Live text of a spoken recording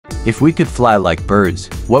If we could fly like birds,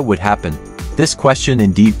 what would happen? This question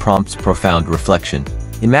indeed prompts profound reflection.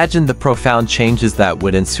 Imagine the profound changes that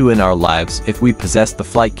would ensue in our lives if we possessed the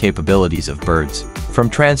flight capabilities of birds.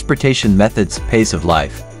 From transportation methods, pace of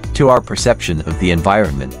life, to our perception of the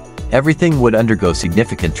environment, everything would undergo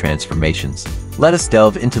significant transformations. Let us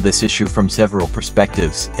delve into this issue from several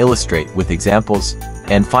perspectives, illustrate with examples,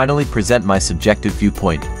 and finally present my subjective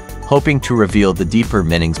viewpoint, hoping to reveal the deeper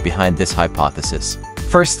meanings behind this hypothesis.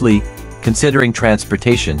 Firstly, considering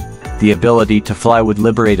transportation, the ability to fly would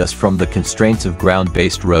liberate us from the constraints of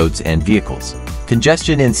ground-based roads and vehicles.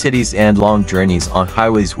 Congestion in cities and long journeys on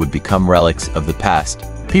highways would become relics of the past.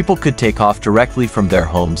 People could take off directly from their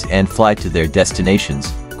homes and fly to their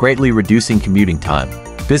destinations, greatly reducing commuting time.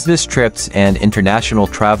 Business trips and international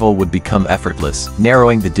travel would become effortless,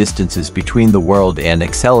 narrowing the distances between the world and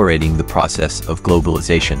accelerating the process of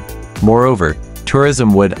globalization. Moreover,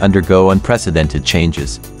 tourism would undergo unprecedented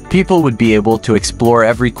changes. People would be able to explore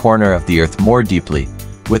every corner of the earth more deeply,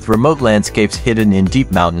 with remote landscapes hidden in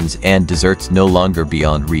deep mountains and deserts no longer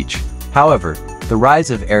beyond reach. However, the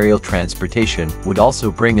rise of aerial transportation would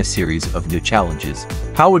also bring a series of new challenges.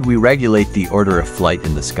 How would we regulate the order of flight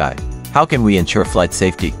in the sky? How can we ensure flight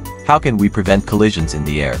safety? How can we prevent collisions in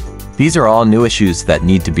the air? These are all new issues that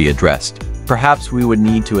need to be addressed. Perhaps we would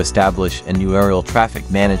need to establish a new aerial traffic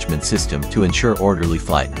management system to ensure orderly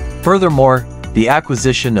flight. Furthermore, the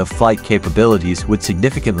acquisition of flight capabilities would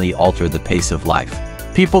significantly alter the pace of life.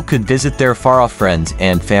 People could visit their far-off friends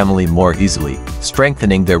and family more easily,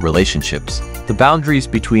 strengthening their relationships. The boundaries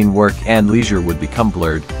between work and leisure would become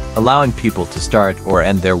blurred, allowing people to start or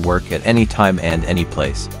end their work at any time and any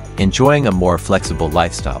place, enjoying a more flexible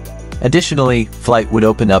lifestyle. Additionally, flight would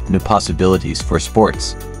open up new possibilities for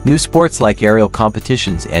sports. New sports like aerial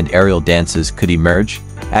competitions and aerial dances could emerge,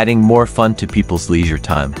 adding more fun to people's leisure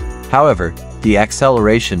time. However, the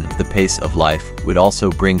acceleration of the pace of life would also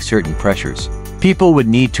bring certain pressures. People would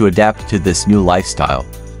need to adapt to this new lifestyle,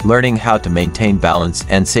 learning how to maintain balance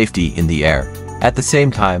and safety in the air. At the same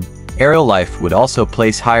time, aerial life would also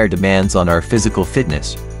place higher demands on our physical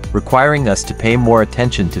fitness, requiring us to pay more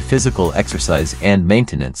attention to physical exercise and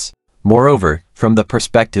maintenance. Moreover, from the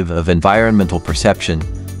perspective of environmental perception,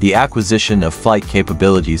 the acquisition of flight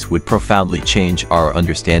capabilities would profoundly change our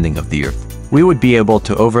understanding of the Earth. We would be able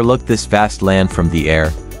to overlook this vast land from the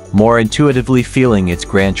air, more intuitively feeling its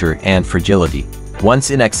grandeur and fragility. Once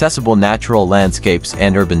inaccessible natural landscapes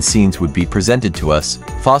and urban scenes would be presented to us,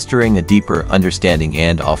 fostering a deeper understanding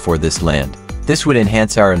and awe for this land. This would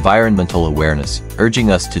enhance our environmental awareness,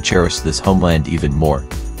 urging us to cherish this homeland even more.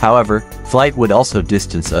 However, flight would also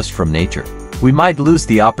distance us from nature. We might lose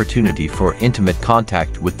the opportunity for intimate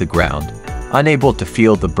contact with the ground, unable to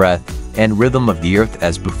feel the breath and rhythm of the earth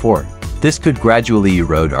as before. This could gradually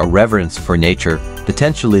erode our reverence for nature,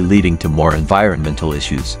 potentially leading to more environmental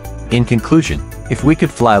issues. In conclusion, if we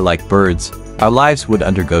could fly like birds, our lives would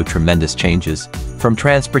undergo tremendous changes. From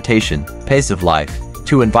transportation, pace of life,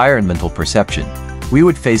 to environmental perception, we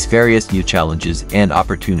would face various new challenges and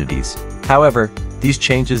opportunities. However, these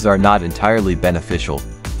changes are not entirely beneficial,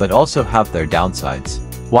 but also have their downsides.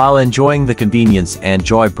 While enjoying the convenience and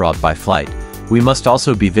joy brought by flight, we must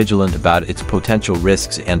also be vigilant about its potential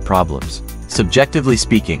risks and problems. Subjectively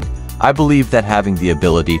speaking, I believe that having the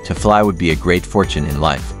ability to fly would be a great fortune in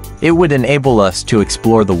life. It would enable us to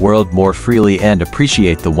explore the world more freely and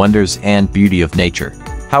appreciate the wonders and beauty of nature.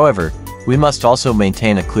 However, we must also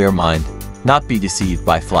maintain a clear mind, not be deceived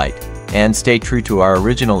by flight, and stay true to our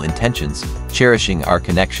original intentions, cherishing our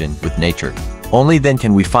connection with nature. Only then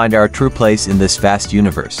can we find our true place in this vast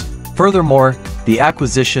universe. Furthermore, the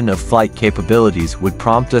acquisition of flight capabilities would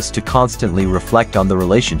prompt us to constantly reflect on the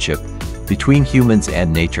relationship between humans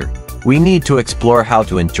and nature. We need to explore how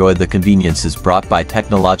to enjoy the conveniences brought by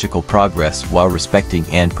technological progress while respecting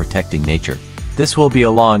and protecting nature. This will be a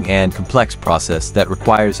long and complex process that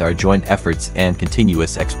requires our joint efforts and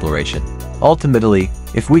continuous exploration. Ultimately,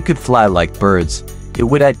 if we could fly like birds, it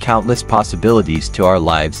would add countless possibilities to our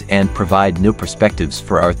lives and provide new perspectives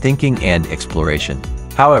for our thinking and exploration.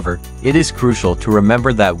 However, it is crucial to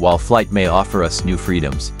remember that while flight may offer us new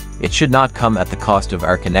freedoms, it should not come at the cost of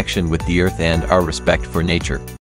our connection with the earth and our respect for nature.